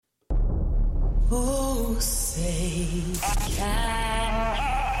Oh, say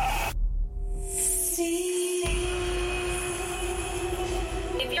can see.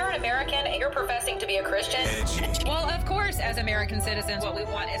 If you're an American and you're professing to be a Christian, well, of course, as American citizens, what we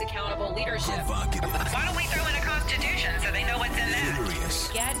want is accountable leadership. Why don't we throw in a constitution so they know what's in that?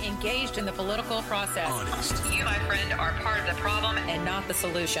 Get engaged in the political process. Honest. You, my friend, are part of the problem and not the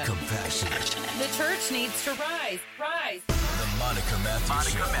solution. Compassionate. The church needs to rise. The Monica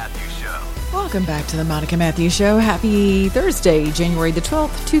Matthews Show. Welcome back to the Monica Matthews Show. Happy Thursday, January the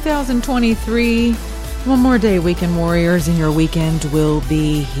 12th, 2023. One more day, weekend warriors, and your weekend will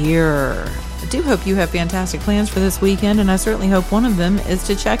be here. I do hope you have fantastic plans for this weekend, and I certainly hope one of them is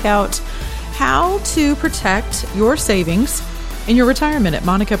to check out how to protect your savings in your retirement at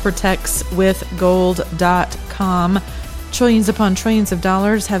monicaprotectswithgold.com. Trillions upon trillions of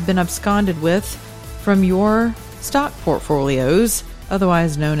dollars have been absconded with from your stock portfolios,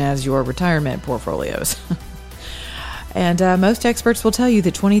 otherwise known as your retirement portfolios. And most experts will tell you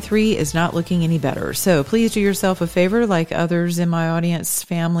that 23 is not looking any better. So please do yourself a favor, like others in my audience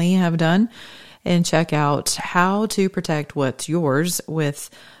family have done, and check out how to protect what's yours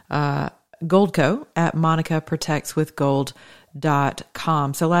with Goldco at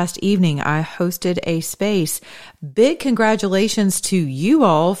monicaprotectswithgold.com. So last evening I hosted a space. Big congratulations to you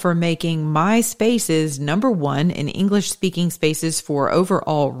all for making my spaces #1 in English speaking spaces for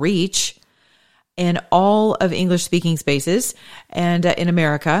overall reach in all of English speaking spaces and in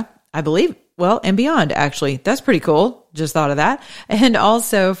America, I believe. Well, and beyond, actually. That's pretty cool. Just thought of that. And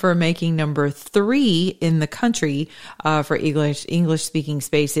also for making #3 in the country for English speaking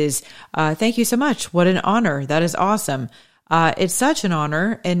spaces. Thank you so much. What an honor. That is awesome. It's such an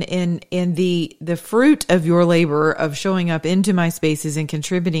honor, and in the fruit of your labor of showing up into my spaces and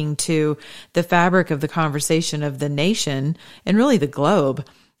contributing to the fabric of the conversation of the nation and really the globe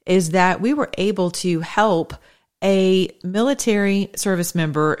is that we were able to help a military service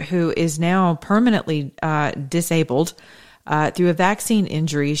member who is now permanently disabled through a vaccine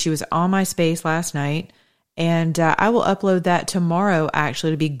injury. She was on my space last night, and I will upload that tomorrow,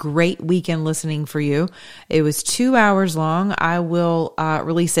 actually. It'll be great weekend listening for you. It was 2 hours long. I will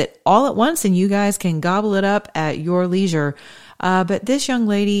release it all at once, and you guys can gobble it up at your leisure. But this young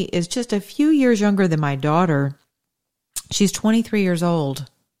lady is just a few years younger than my daughter. She's 23 years old.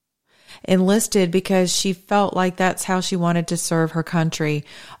 Enlisted because she felt like that's how she wanted to serve her country,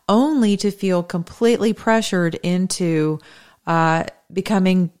 only to feel completely pressured into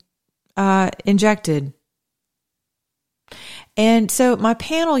becoming injected. And so my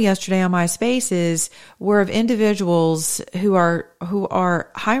panel yesterday on my spaces were of individuals who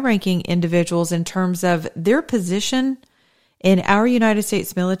are high-ranking individuals in terms of their position in our United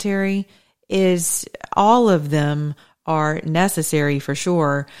States military. Is all of them are necessary for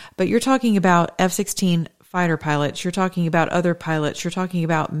sure, but you're talking about F-16 fighter pilots, you're talking about other pilots, you're talking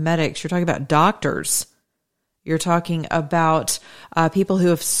about medics, you're talking about doctors, you're talking about people who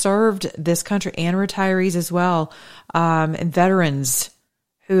have served this country and retirees as well, and veterans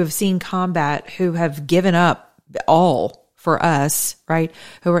who have seen combat, who have given up all for us, right?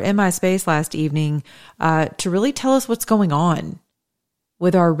 Who were in my space last evening to really tell us what's going on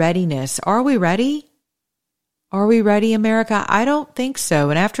with our readiness. Are we ready? Are we ready, America? I don't think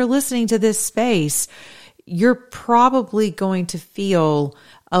so. And after listening to this space, you're probably going to feel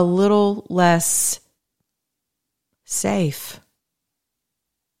a little less safe.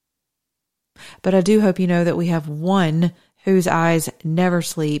 But I do hope you know that we have one whose eyes never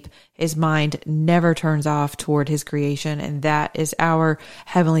sleep, his mind never turns off toward his creation, and that is our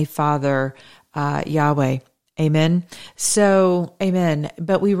Heavenly Father, Yahweh. Amen. So, amen.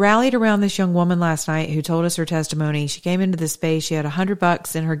 But we rallied around this young woman last night who told us her testimony. She came into the space. She had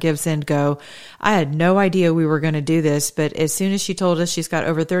 $100 in her Give, Send, Go. I had no idea we were going to do this, but as soon as she told us she's got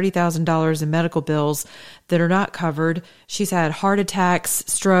over $30,000 in medical bills that are not covered, she's had heart attacks,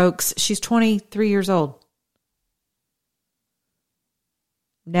 strokes. She's 23 years old.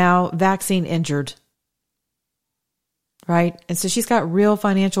 Now vaccine injured. Right? And so she's got real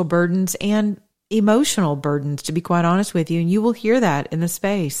financial burdens and emotional burdens, to be quite honest with you, and you will hear that in the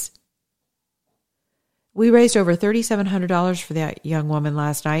space. We raised over $3,700 for that young woman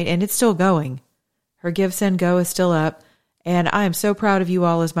last night, and it's still going. Her Give, Send, Go is still up, and I am so proud of you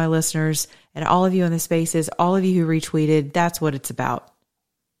all as my listeners, and all of you in the spaces, all of you who retweeted. That's what it's about.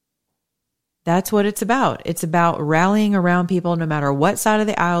 That's what it's about. It's about rallying around people no matter what side of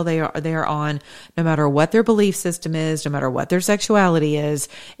the aisle they are on, no matter what their belief system is, no matter what their sexuality is.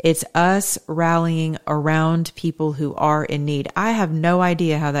 It's us rallying around people who are in need. I have no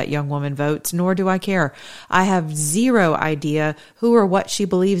idea how that young woman votes, nor do I care. I have zero idea who or what she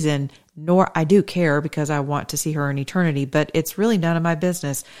believes in. nor I do care because I want to see her in eternity, but it's really none of my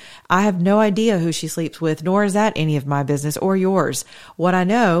business. I have no idea who she sleeps with, nor is that any of my business or yours. What I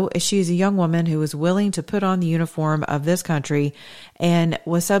know is she is a young woman who was willing to put on the uniform of this country and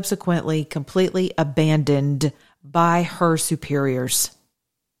was subsequently completely abandoned by her superiors.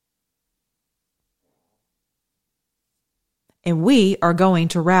 And we are going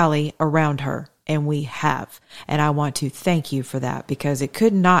to rally around her, and we have. And I want to thank you for that because it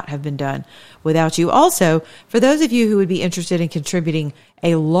could not have been done without you. Also, for those of you who would be interested in contributing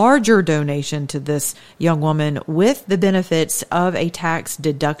a larger donation to this young woman with the benefits of a tax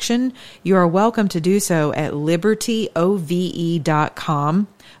deduction, you are welcome to do so at libertyove.com,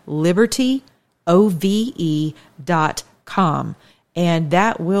 libertyove.com. And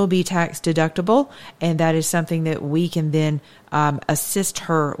that will be tax deductible. And that is something that we can then assist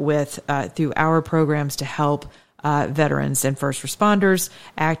her with through our programs to help veterans and first responders,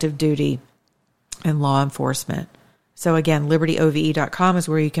 active duty, and law enforcement. So again, libertyove.com is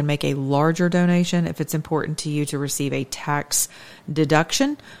where you can make a larger donation if it's important to you to receive a tax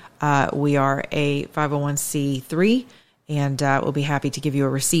deduction. We are a 501c3. And we'll be happy to give you a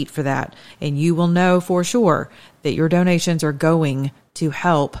receipt for that. And you will know for sure that your donations are going to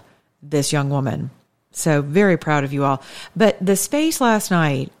help this young woman. So very proud of you all. But the space last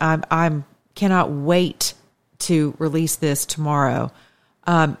night, I cannot wait to release this tomorrow,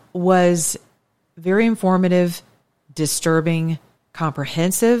 was very informative, disturbing,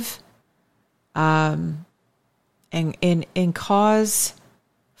 comprehensive, and cause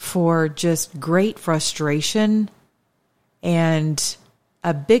for just great frustration. And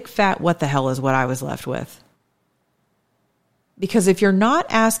a big fat what the hell is what I was left with. Because if you're not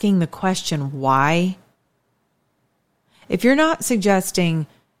asking the question why, if you're not suggesting,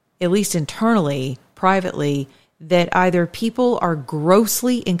 at least internally, privately, that either people are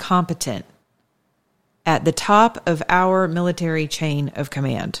grossly incompetent at the top of our military chain of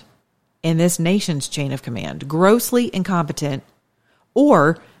command, in this nation's chain of command, grossly incompetent,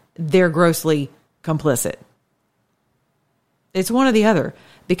 or they're grossly complicit. It's one or the other,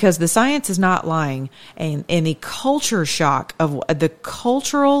 because the science is not lying, and the culture shock of the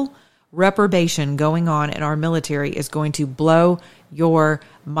cultural reprobation going on in our military is going to blow your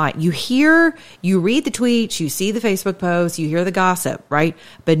mind. You read the tweets, you see the Facebook posts, you hear the gossip, right?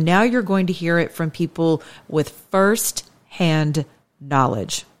 But now you're going to hear it from people with first-hand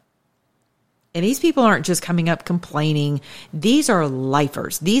knowledge. And these people aren't just coming up complaining. These are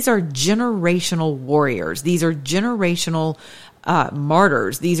lifers. These are generational warriors. These are generational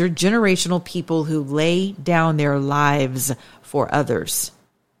martyrs. These are generational people who lay down their lives for others.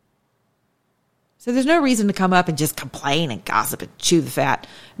 So there's no reason to come up and just complain and gossip and chew the fat.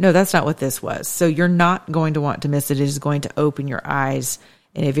 No, that's not what this was. So you're not going to want to miss it. It is going to open your eyes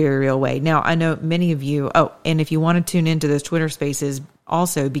in a very real way. Now, I know many of you, and if you want to tune into those Twitter spaces,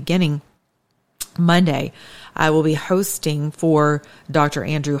 also beginning Monday, I will be hosting for Dr.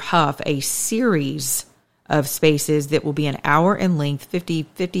 Andrew Huff a series of spaces that will be an hour in length,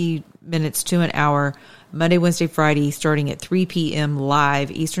 50 minutes to an hour, Monday, Wednesday, Friday, starting at 3 p.m.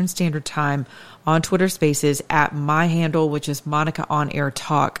 live Eastern Standard Time on Twitter Spaces at my handle, which is Monica On Air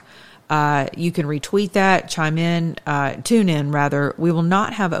Talk. You can retweet that, tune in rather. We will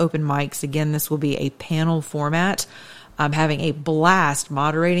not have open mics. Again, this will be a panel format. I'm having a blast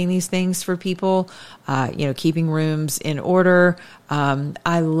moderating these things for people, keeping rooms in order.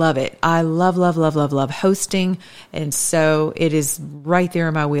 I love it. I love hosting. And so it is right there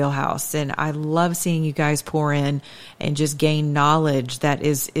in my wheelhouse. And I love seeing you guys pour in and just gain knowledge that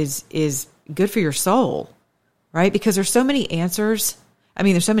is good for your soul, right? Because there's so many answers. I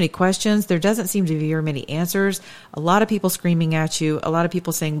mean, there's so many questions. There doesn't seem to be very many answers. A lot of people screaming at you. A lot of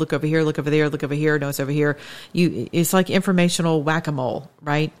people saying, look over here, look over there, look over here. No, it's over here. It's like informational whack-a-mole,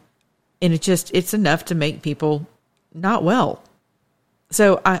 right? And it's enough to make people not well.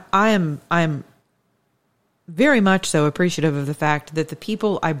 So I am very much so appreciative of the fact that the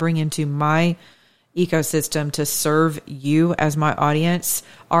people I bring into my ecosystem to serve you as my audience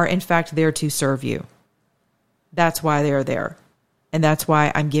are in fact there to serve you. That's why they're there. And that's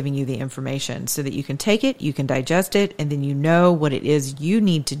why I'm giving you the information so that you can take it, you can digest it, and then you know what it is you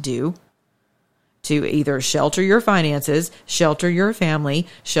need to do to either shelter your finances, shelter your family,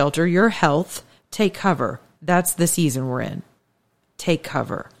 shelter your health, take cover. That's the season we're in. Take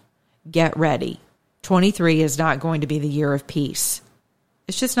cover. Get ready. 23 is not going to be the year of peace.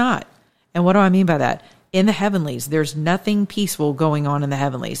 It's just not. And what do I mean by that? in the heavenlies. There's nothing peaceful going on in the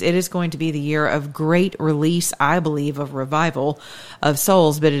heavenlies. It is going to be the year of great release, I believe, of revival of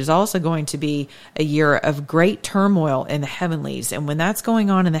souls, but it is also going to be a year of great turmoil in the heavenlies. And when that's going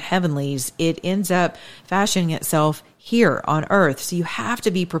on in the heavenlies, it ends up fashioning itself here on earth. So you have to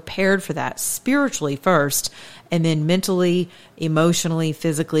be prepared for that spiritually first, and then mentally, emotionally,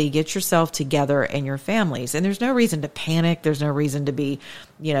 physically get yourself together and your families. And there's no reason to panic. There's no reason to be,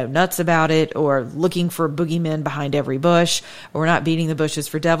 nuts about it or looking for boogeymen behind every bush or not beating the bushes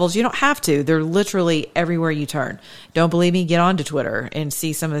for devils. You don't have to. They're literally everywhere you turn. Don't believe me? Get onto Twitter and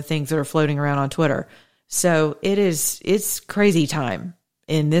see some of the things that are floating around on Twitter. So it's crazy time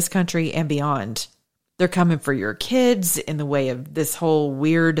in this country and beyond. They're coming for your kids in the way of this whole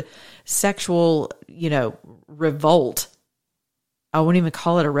weird sexual, revolt. I wouldn't even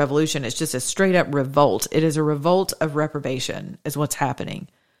call it a revolution. It's just a straight up revolt. It is a revolt of reprobation is what's happening.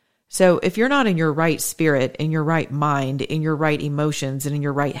 So if you're not in your right spirit, in your right mind, in your right emotions, and in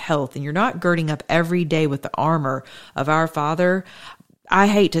your right health, and you're not girding up every day with the armor of our Father, I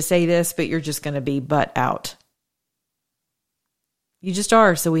hate to say this, but you're just going to be butt out. You just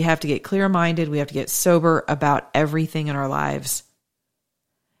are. So we have to get clear-minded. We have to get sober about everything in our lives.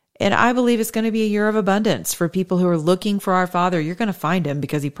 And I believe it's going to be a year of abundance for people who are looking for our Father. You're going to find him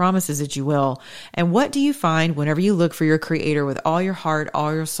because he promises that you will. And what do you find whenever you look for your Creator with all your heart,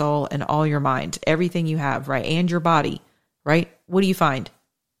 all your soul, and all your mind? Everything you have, right? And your body, right? What do you find?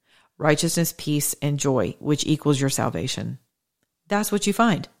 Righteousness, peace, and joy, which equals your salvation. That's what you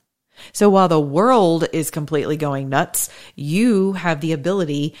find. So while the world is completely going nuts, you have the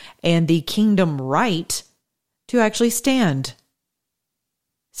ability and the kingdom right to actually stand.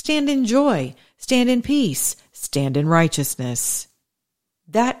 Stand in joy, stand in peace, stand in righteousness.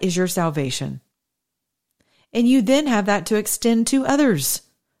 That is your salvation. And you then have that to extend to others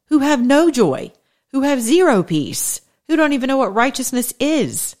who have no joy, who have zero peace, who don't even know what righteousness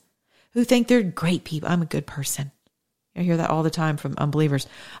is, who think they're great people. I'm a good person. I hear that all the time from unbelievers.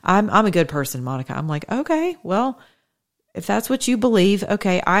 I'm a good person, Monica. I'm like, okay, well, if that's what you believe,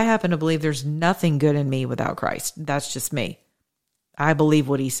 okay, I happen to believe there's nothing good in me without Christ. That's just me. I believe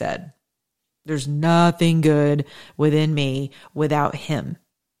what he said. There's nothing good within me without him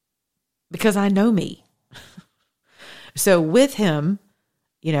because I know me. So with him,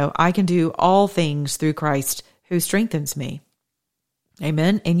 I can do all things through Christ who strengthens me.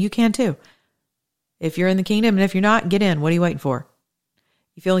 Amen. And you can too. If you're in the kingdom, and if you're not, get in. What are you waiting for?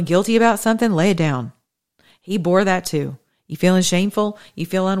 You feeling guilty about something? Lay it down. He bore that too. You feeling shameful? You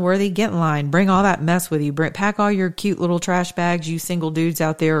feel unworthy? Get in line. Bring all that mess with you. Pack all your cute little trash bags, you single dudes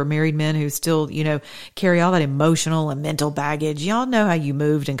out there or married men who still, carry all that emotional and mental baggage. Y'all know how you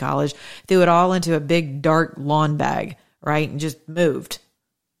moved in college. Threw it all into a big dark lawn bag, right? And just moved,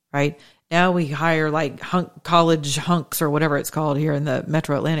 right? Now we hire like college hunks or whatever it's called here in the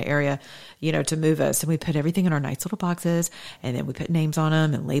metro Atlanta area, to move us. And we put everything in our nice little boxes and then we put names on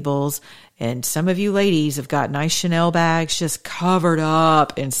them and labels. And some of you ladies have got nice Chanel bags just covered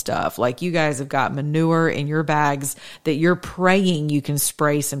up and stuff. Like you guys have got manure in your bags that you're praying you can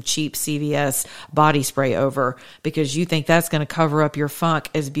spray some cheap CVS body spray over because you think that's going to cover up your funk.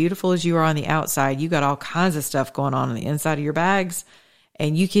 As beautiful as you are on the outside, you got all kinds of stuff going on the inside of your bags.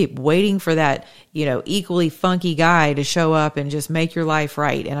 And you keep waiting for that, equally funky guy to show up and just make your life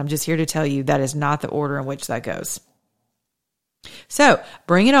right. And I'm just here to tell you that is not the order in which that goes. So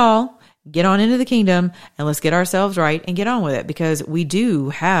bring it all, get on into the kingdom, and let's get ourselves right and get on with it because we do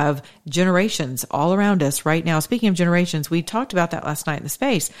have generations all around us right now. Speaking of generations, we talked about that last night in the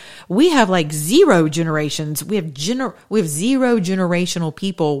space. We have like zero generations. We have zero generational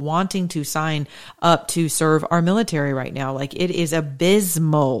people wanting to sign up to serve our military right now. Like it is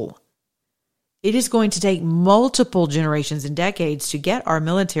abysmal. It is going to take multiple generations and decades to get our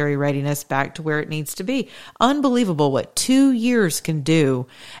military readiness back to where it needs to be. Unbelievable what 2 years can do.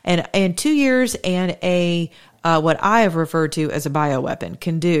 And 2 years and what I have referred to as a bioweapon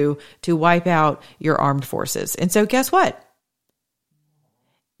can do to wipe out your armed forces. And so guess what?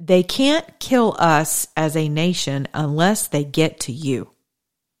 They can't kill us as a nation unless they get to you.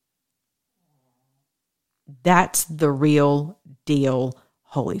 That's the real deal,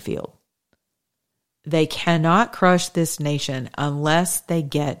 Holyfield. They cannot crush this nation unless they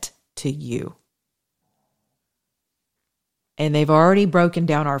get to you. And they've already broken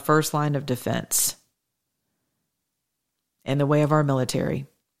down our first line of defense in the way of our military.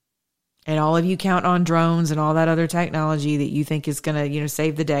 And all of you count on drones and all that other technology that you think is going to,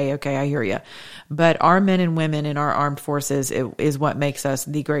 save the day. Okay, I hear you. But our men and women in our armed forces is what makes us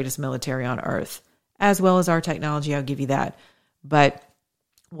the greatest military on earth, as well as our technology. I'll give you that. But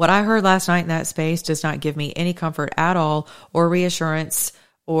What I heard last night in that space does not give me any comfort at all, or reassurance,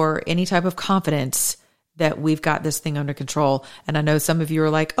 or any type of confidence that we've got this thing under control. And I know some of you are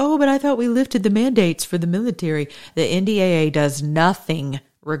like, oh, but I thought we lifted the mandates for the military. The NDAA does nothing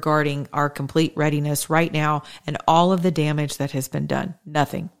regarding our complete readiness right now and all of the damage that has been done.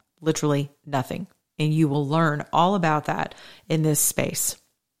 Nothing, literally nothing. And you will learn all about that in this space.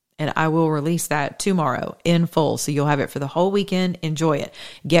 And I will release that tomorrow in full. So you'll have it for the whole weekend. Enjoy it.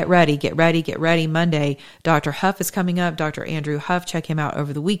 Get ready, get ready, get ready. Monday, Dr. Huff is coming up. Dr. Andrew Huff, check him out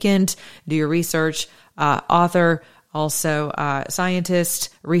over the weekend. Do your research. Author, also scientist,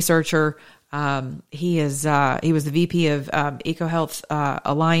 researcher. He was the VP of EcoHealth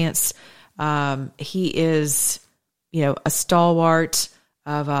Alliance. He is, a stalwart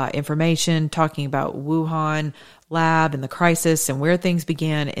of information, talking about Wuhan lab and the crisis and where things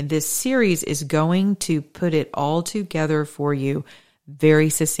began. And this series is going to put it all together for you very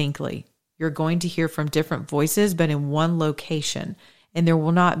succinctly. You're going to hear from different voices, but in one location, and there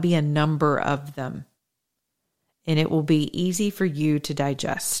will not be a number of them. And it will be easy for you to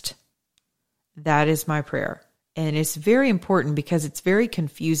digest. That is my prayer. And it's very important because it's very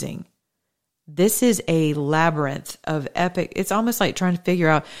confusing. This is a labyrinth of epic. It's almost like trying to figure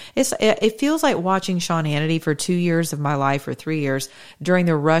out. It feels like watching Sean Hannity for 2 years of my life, or 3 years, during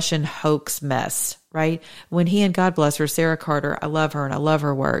the Russian hoax mess, right? When he, and God bless her, Sarah Carter, I love her and I love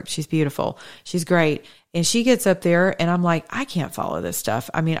her work. She's beautiful. She's great. And she gets up there and I'm like, I can't follow this stuff.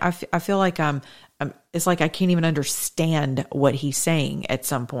 I mean, I feel like it's like I can't even understand what he's saying at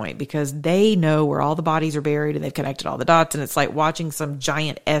some point, because they know where all the bodies are buried and they've connected all the dots. And it's like watching some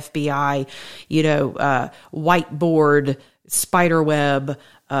giant FBI, whiteboard spider web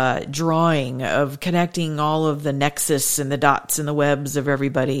drawing of connecting all of the nexus and the dots and the webs of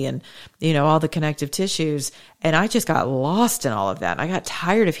everybody, and, all the connective tissues. And I just got lost in all of that. I got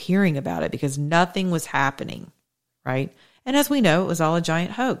tired of hearing about it because nothing was happening, right? And as we know, it was all a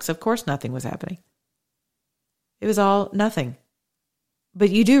giant hoax. Of course, nothing was happening. It was all nothing. But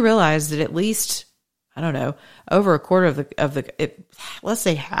you do realize that at least, I don't know, over a quarter let's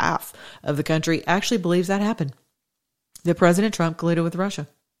say half of the country actually believes that happened. That President Trump colluded with Russia.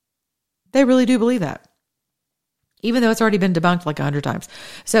 They really do believe that. Even though it's already been debunked like 100 times.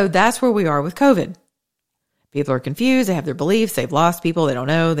 So that's where we are with COVID. People are confused. They have their beliefs. They've lost people. They don't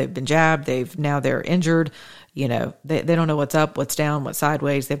know. They've been jabbed. They're injured. They don't know what's up, what's down, what's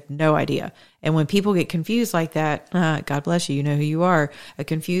sideways. They have no idea. And when people get confused like that, God bless you. You know who you are. A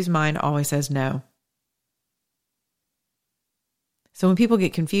confused mind always says no. So when people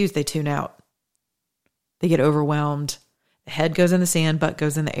get confused, they tune out. They get overwhelmed. The head goes in the sand, butt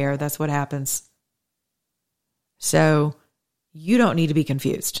goes in the air. That's what happens. So you don't need to be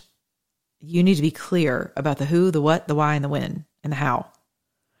confused. You need to be clear about the who, the what, the why, and the when, and the how.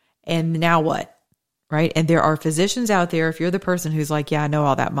 And now what, right? And there are physicians out there. If you're the person who's like, yeah, I know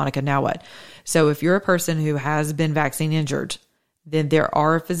all that, Monica, now what? So if you're a person who has been vaccine injured, then there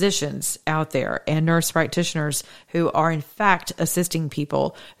are physicians out there and nurse practitioners who are in fact assisting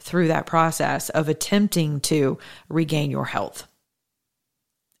people through that process of attempting to regain your health.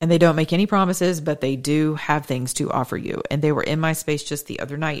 And they don't make any promises, but they do have things to offer you. And they were in my space just the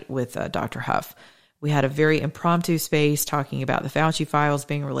other night with Dr. Huff. We had a very impromptu space talking about the Fauci files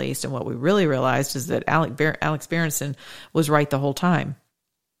being released. And what we really realized is that Alex Berenson was right the whole time.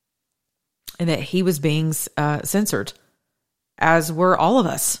 And that he was being censored, as were all of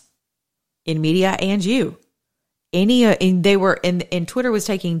us in media and you. And Twitter was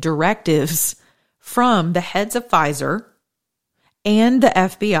taking directives from the heads of Pfizer and the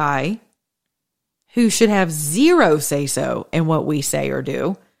FBI, who should have zero say-so in what we say or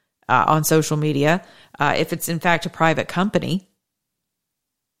do on social media, if it's in fact a private company,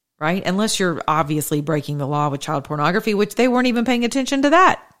 right? Unless you're obviously breaking the law with child pornography, which they weren't even paying attention to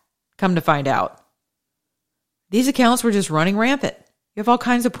that, come to find out. These accounts were just running rampant. You have all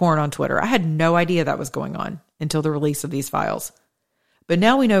kinds of porn on Twitter. I had no idea that was going on until the release of these files. But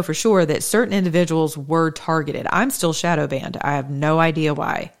now we know for sure that certain individuals were targeted. I'm still shadow banned. I have no idea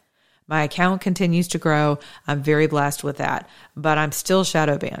why. My account continues to grow. I'm very blessed with that, but I'm still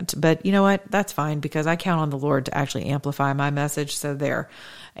shadow banned. But you know what? That's fine, because I count on the Lord to actually amplify my message. So there,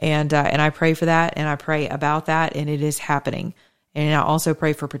 and I pray for that, and I pray about that, and it is happening. And I also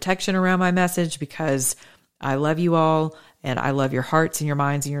pray for protection around my message, because I love you all, and I love your hearts and your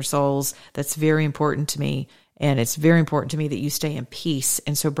minds and your souls. That's very important to me. And it's very important to me that you stay in peace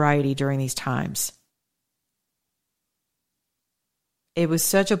and sobriety during these times. It was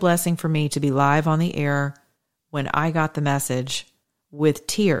such a blessing for me to be live on the air when I got the message with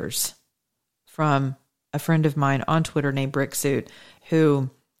tears from a friend of mine on Twitter named Bricksuit, who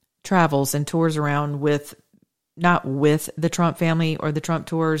travels and tours around not with the Trump family or the Trump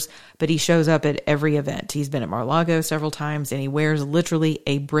tours, but he shows up at every event. He's been at Mar-a-Lago several times, and he wears literally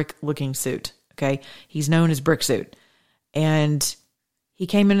a brick-looking suit. Okay, he's known as Brick Suit, and he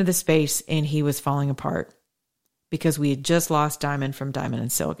came into the space and he was falling apart because we had just lost Diamond from Diamond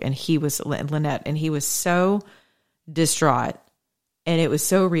and Silk, and he was Lynette, and he was so distraught, and it was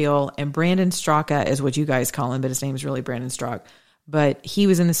so real. And Brandon Straka is what you guys call him, but his name is really Brandon Strzok. But he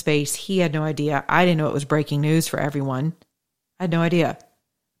was in the space. He had no idea. I didn't know it was breaking news for everyone. I had no idea.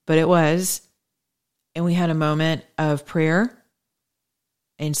 But it was. And we had a moment of prayer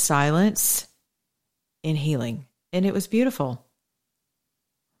and silence and healing. And it was beautiful.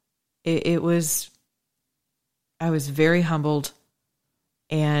 I was very humbled,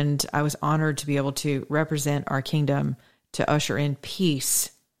 and I was honored to be able to represent our kingdom to usher in peace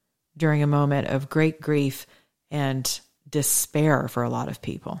during a moment of great grief and despair for a lot of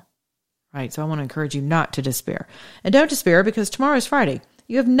people, right? So I want to encourage you not to despair. And don't despair, because tomorrow is Friday.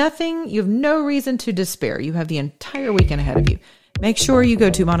 You have no reason to despair. You have the entire weekend ahead of you. Make sure you go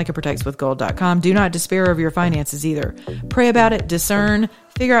to monicaprotectswithgold.com. Do not despair over your finances either. Pray about it, discern,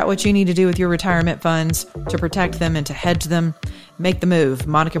 figure out what you need to do with your retirement funds to protect them and to hedge them. Make the move.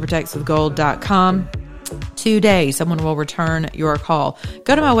 monicaprotectswithgold.com. Today, someone will return your call.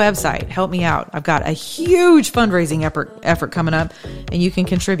 Go to my website. Help me out. I've got a huge fundraising effort coming up, and you can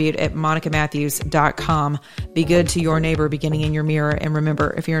contribute at monicamatthews.com. Be good to your neighbor, beginning in your mirror. And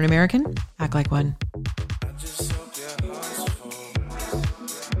remember, if you're an American, act like one.